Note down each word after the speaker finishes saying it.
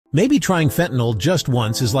Maybe trying fentanyl just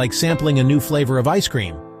once is like sampling a new flavor of ice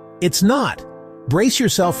cream. It's not. Brace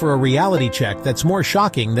yourself for a reality check that's more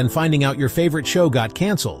shocking than finding out your favorite show got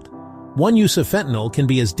canceled. One use of fentanyl can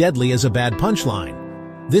be as deadly as a bad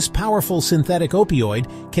punchline. This powerful synthetic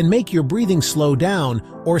opioid can make your breathing slow down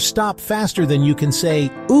or stop faster than you can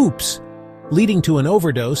say, "Oops," leading to an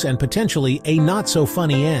overdose and potentially a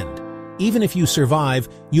not-so-funny end. Even if you survive,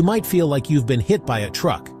 you might feel like you've been hit by a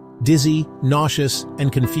truck, dizzy, nauseous,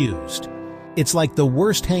 and confused. It's like the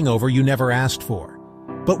worst hangover you never asked for.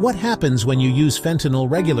 But what happens when you use fentanyl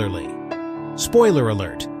regularly? Spoiler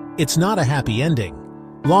alert, it's not a happy ending.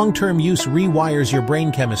 Long-term use rewires your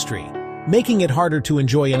brain chemistry, making it harder to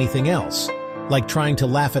enjoy anything else, like trying to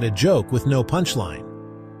laugh at a joke with no punchline.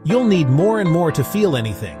 You'll need more and more to feel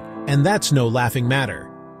anything, and that's no laughing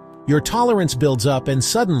matter. Your tolerance builds up and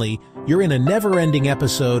suddenly, you're in a never-ending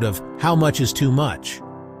episode of how much is too much.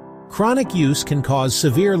 Chronic use can cause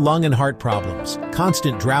severe lung and heart problems,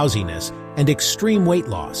 constant drowsiness, and extreme weight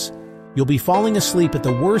loss. You'll be falling asleep at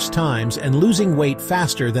the worst times and losing weight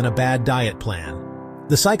faster than a bad diet plan.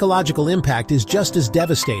 The psychological impact is just as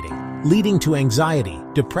devastating, leading to anxiety,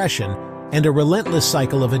 depression, and a relentless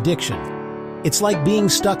cycle of addiction. It's like being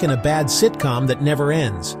stuck in a bad sitcom that never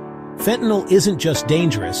ends. Fentanyl isn't just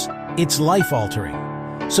dangerous, it's life-altering.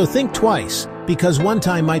 So think twice, because one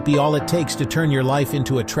time might be all it takes to turn your life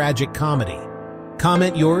into a tragic comedy.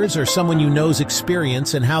 Comment yours or someone you know's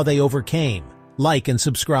experience and how they overcame. Like and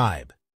subscribe.